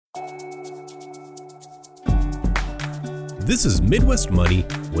This is Midwest Money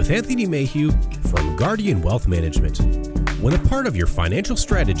with Anthony Mayhew from Guardian Wealth Management. When a part of your financial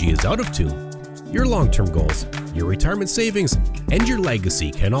strategy is out of tune, your long-term goals, your retirement savings, and your legacy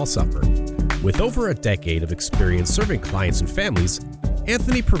can all suffer. With over a decade of experience serving clients and families,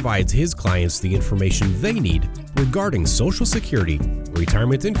 Anthony provides his clients the information they need regarding Social Security,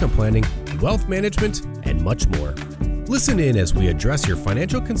 retirement income planning, wealth management, and much more. Listen in as we address your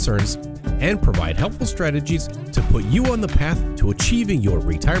financial concerns and provide helpful strategies to put you on the path to achieving your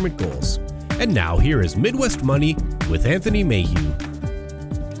retirement goals. And now here is Midwest Money with Anthony Mayhew.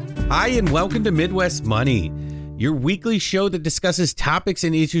 Hi, and welcome to Midwest Money, your weekly show that discusses topics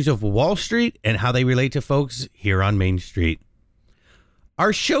and issues of Wall Street and how they relate to folks here on Main Street.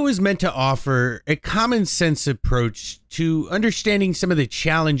 Our show is meant to offer a common sense approach to understanding some of the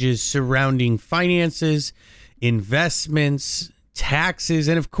challenges surrounding finances, investments, taxes,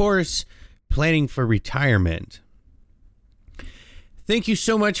 and of course, planning for retirement. Thank you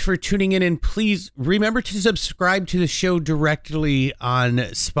so much for tuning in, and please remember to subscribe to the show directly on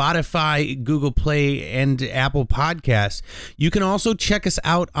Spotify, Google Play, and Apple Podcasts. You can also check us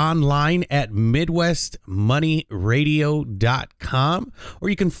out online at MidwestMoneyRadio.com, or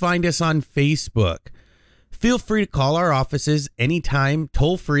you can find us on Facebook. Feel free to call our offices anytime,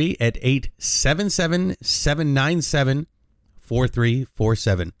 toll free at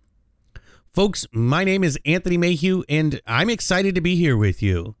 877-797-4347. Folks, my name is Anthony Mayhew, and I'm excited to be here with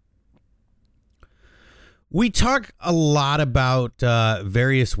you. We talk a lot about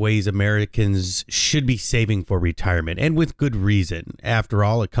various ways Americans should be saving for retirement, and with good reason. After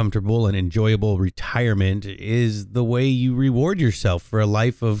all, a comfortable and enjoyable retirement is the way you reward yourself for a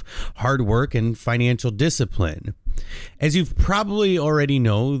life of hard work and financial discipline. As you've probably already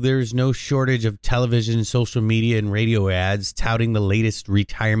know, there's no shortage of television, social media, and radio ads touting the latest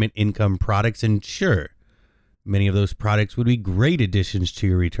retirement income products, and sure, many of those products would be great additions to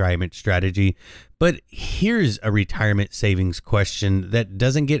your retirement strategy. But here's a retirement savings question that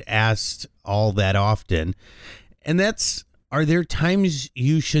doesn't get asked all that often. And that's, are there times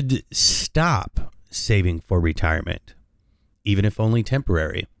you should stop saving for retirement, even if only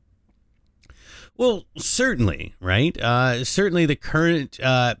temporary? Well, certainly, right? Certainly the current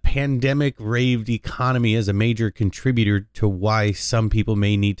pandemic-raved economy is a major contributor to why some people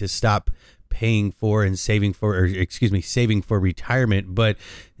may need to stop paying for and saving for retirement. But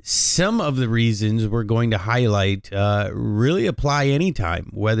some of the reasons we're going to highlight really apply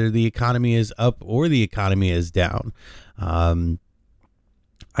anytime, whether the economy is up or the economy is down.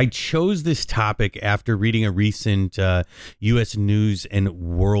 I chose this topic after reading a recent U.S. News and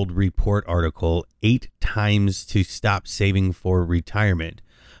World Report article, 8 Times to Stop Saving for Retirement,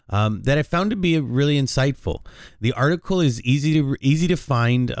 that I found to be really insightful. The article is easy to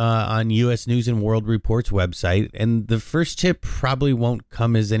find on U.S. News and World Report's website, and the first tip probably won't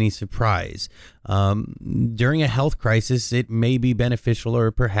come as any surprise. During a health crisis, it may be beneficial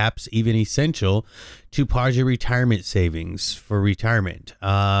or perhaps even essential to pause your retirement savings for retirement.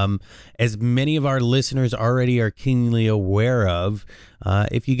 As many of our listeners already are keenly aware of,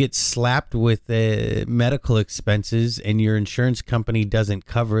 if you get slapped with medical expenses and your insurance company doesn't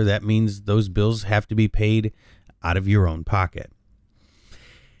cover, that means those bills have to be paid out of your own pocket.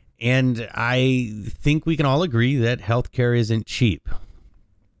 And I think we can all agree that healthcare isn't cheap.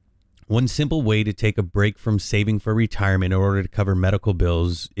 One simple way to take a break from saving for retirement in order to cover medical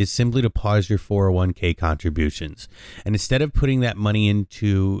bills is simply to pause your 401k contributions. And instead of putting that money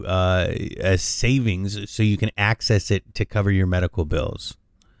into a savings so you can access it to cover your medical bills.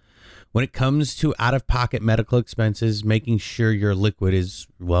 When it comes to out-of-pocket medical expenses, making sure you're liquid is,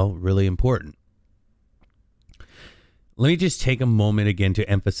 well, really important. Let me just take a moment again to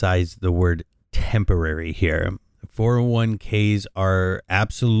emphasize the word temporary here. 401ks are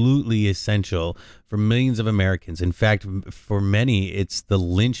absolutely essential for millions of Americans. In fact, for many, it's the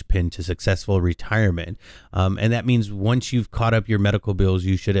linchpin to successful retirement. And that means once you've caught up your medical bills,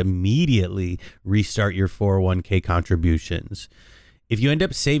 you should immediately restart your 401k contributions. If you end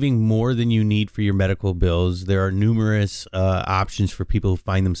up saving more than you need for your medical bills, there are numerous options for people who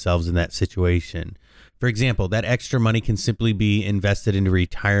find themselves in that situation. For example, that extra money can simply be invested into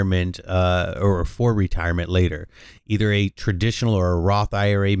retirement or for retirement later. Either a traditional or a Roth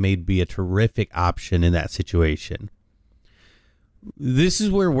IRA may be a terrific option in that situation. This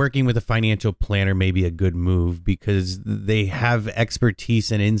is where working with a financial planner may be a good move because they have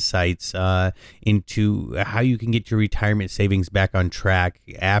expertise and insights into how you can get your retirement savings back on track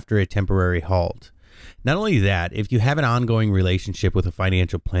after a temporary halt. Not only that, if you have an ongoing relationship with a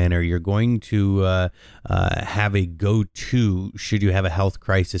financial planner, you're going to have a go-to should you have a health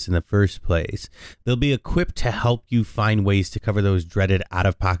crisis in the first place. They'll be equipped to help you find ways to cover those dreaded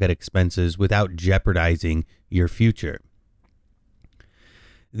out-of-pocket expenses without jeopardizing your future.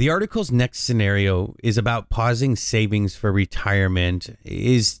 The article's next scenario is about pausing savings for retirement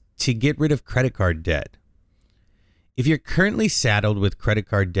is to get rid of credit card debt. If you're currently saddled with credit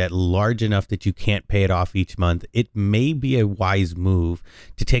card debt large enough that you can't pay it off each month, it may be a wise move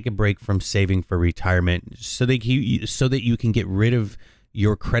to take a break from saving for retirement so that you can get rid of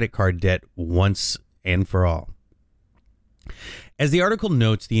your credit card debt once and for all. As the article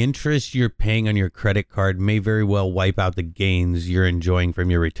notes, the interest you're paying on your credit card may very well wipe out the gains you're enjoying from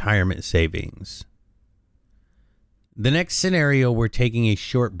your retirement savings. The next scenario where taking a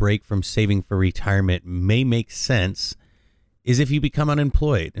short break from saving for retirement may make sense is if you become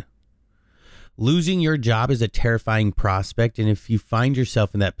unemployed. Losing your job is a terrifying prospect, and if you find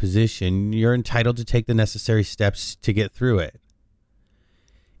yourself in that position, you're entitled to take the necessary steps to get through it.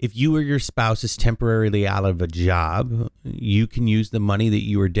 If you or your spouse is temporarily out of a job, you can use the money that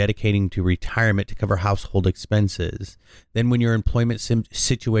you are dedicating to retirement to cover household expenses. Then when your employment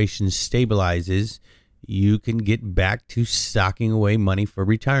situation stabilizes, you can get back to stocking away money for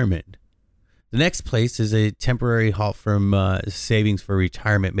retirement. The next place is a temporary halt from savings for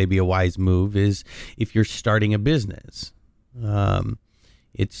retirement may be a wise move is if you're starting a business.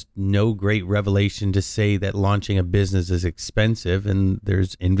 It's no great revelation to say that launching a business is expensive, and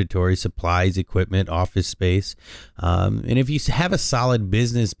there's inventory, supplies, equipment, office space. And if you have a solid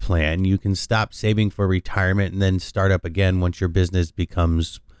business plan, you can stop saving for retirement and then start up again once your business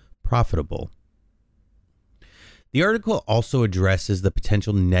becomes profitable. The article also addresses the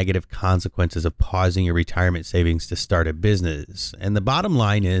potential negative consequences of pausing your retirement savings to start a business. And the bottom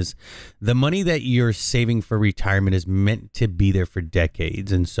line is the money that you're saving for retirement is meant to be there for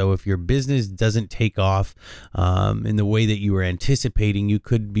decades. And so if your business doesn't take off in the way that you were anticipating, you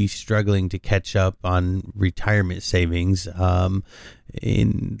could be struggling to catch up on retirement savings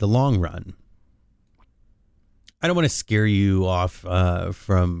in the long run. I don't want to scare you off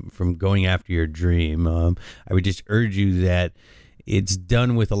from going after your dream. I would just urge you that it's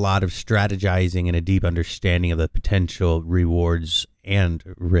done with a lot of strategizing and a deep understanding of the potential rewards and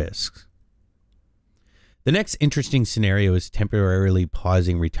risks. The next interesting scenario is temporarily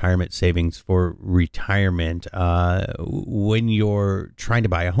pausing retirement savings for retirement when you're trying to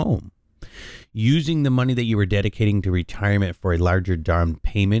buy a home. Using the money that you were dedicating to retirement for a larger down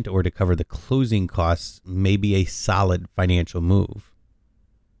payment or to cover the closing costs may be a solid financial move.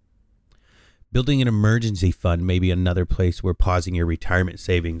 Building an emergency fund may be another place where pausing your retirement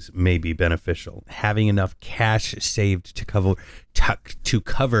savings may be beneficial. Having enough cash saved to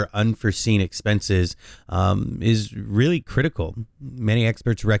cover unforeseen expenses is really critical. Many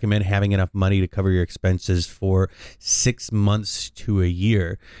experts recommend having enough money to cover your expenses for 6 months to a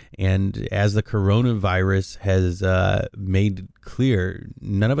year. And as the coronavirus has made clear,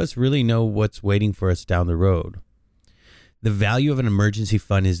 none of us really know what's waiting for us down the road. The value of an emergency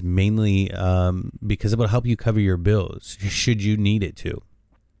fund is mainly because it will help you cover your bills should you need it to.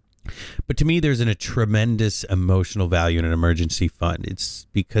 But to me, there's a tremendous emotional value in an emergency fund. It's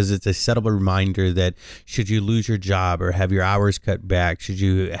because it's a subtle reminder that should you lose your job or have your hours cut back, should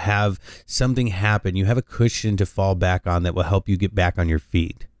you have something happen, you have a cushion to fall back on that will help you get back on your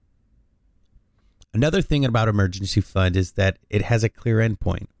feet. Another thing about emergency fund is that it has a clear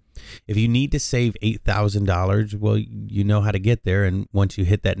endpoint. If you need to save $8,000, well, you know how to get there. And once you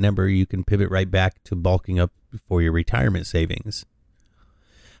hit that number, you can pivot right back to bulking up for your retirement savings.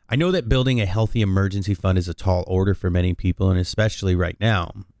 I know that building a healthy emergency fund is a tall order for many people, and especially right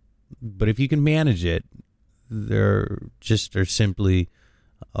now. But if you can manage it, there just are simply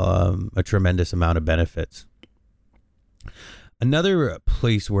a tremendous amount of benefits. Another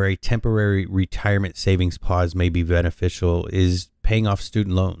place where a temporary retirement savings pause may be beneficial is paying off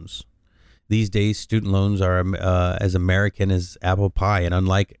student loans. These days, student loans are as American as apple pie, and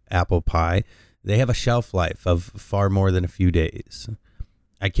unlike apple pie, they have a shelf life of far more than a few days.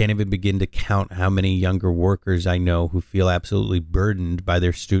 I can't even begin to count how many younger workers I know who feel absolutely burdened by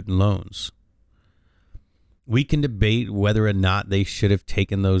their student loans. We can debate whether or not they should have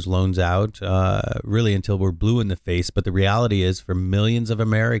taken those loans out, really until we're blue in the face. But the reality is, for millions of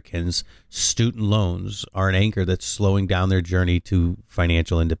Americans, student loans are an anchor that's slowing down their journey to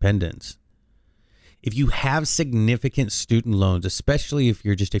financial independence. If you have significant student loans, especially if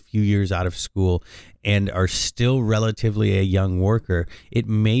you're just a few years out of school and are still relatively a young worker, it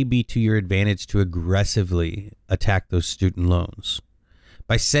may be to your advantage to aggressively attack those student loans.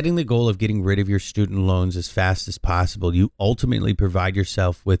 By setting the goal of getting rid of your student loans as fast as possible, you ultimately provide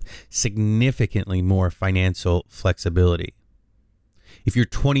yourself with significantly more financial flexibility. If you're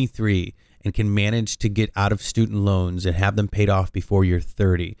 23 and can manage to get out of student loans and have them paid off before you're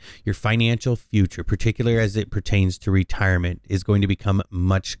 30, your financial future, particularly as it pertains to retirement, is going to become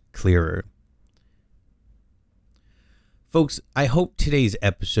much clearer. Folks, I hope today's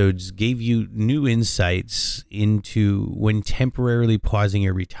episodes gave you new insights into when temporarily pausing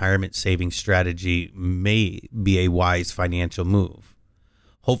your retirement savings strategy may be a wise financial move.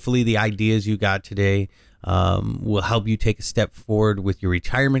 Hopefully the ideas you got today will help you take a step forward with your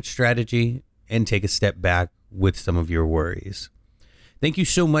retirement strategy and take a step back with some of your worries. Thank you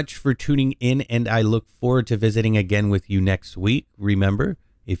so much for tuning in, and I look forward to visiting again with you next week. Remember,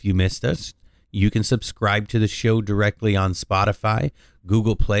 if you missed us, you can subscribe to the show directly on Spotify,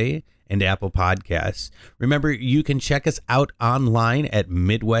 Google Play, and Apple Podcasts. Remember, you can check us out online at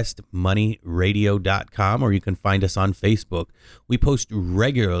MidwestMoneyRadio.com, or you can find us on Facebook. We post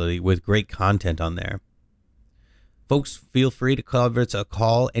regularly with great content on there. Folks, feel free to give us a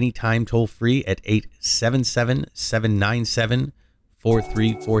call anytime, toll free at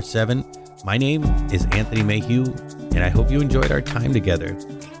 877-797-4347. My name is Anthony Mayhew, and I hope you enjoyed our time together.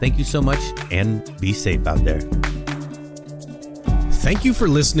 Thank you so much, and be safe out there. Thank you for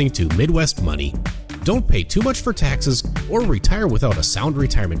listening to Midwest Money. Don't pay too much for taxes or retire without a sound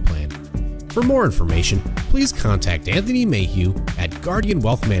retirement plan. For more information, please contact Anthony Mayhew at Guardian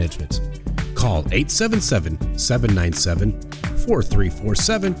Wealth Management. Call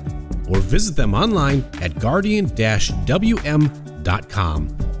 877-797-4347 or visit them online at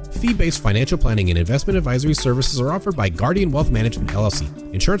guardian-wm.com. Fee-based financial planning and investment advisory services are offered by Guardian Wealth Management, LLC.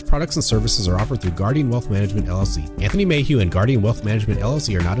 Insurance products and services are offered through Guardian Wealth Management, LLC. Anthony Mayhew and Guardian Wealth Management,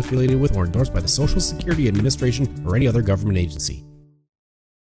 LLC are not affiliated with or endorsed by the Social Security Administration or any other government agency.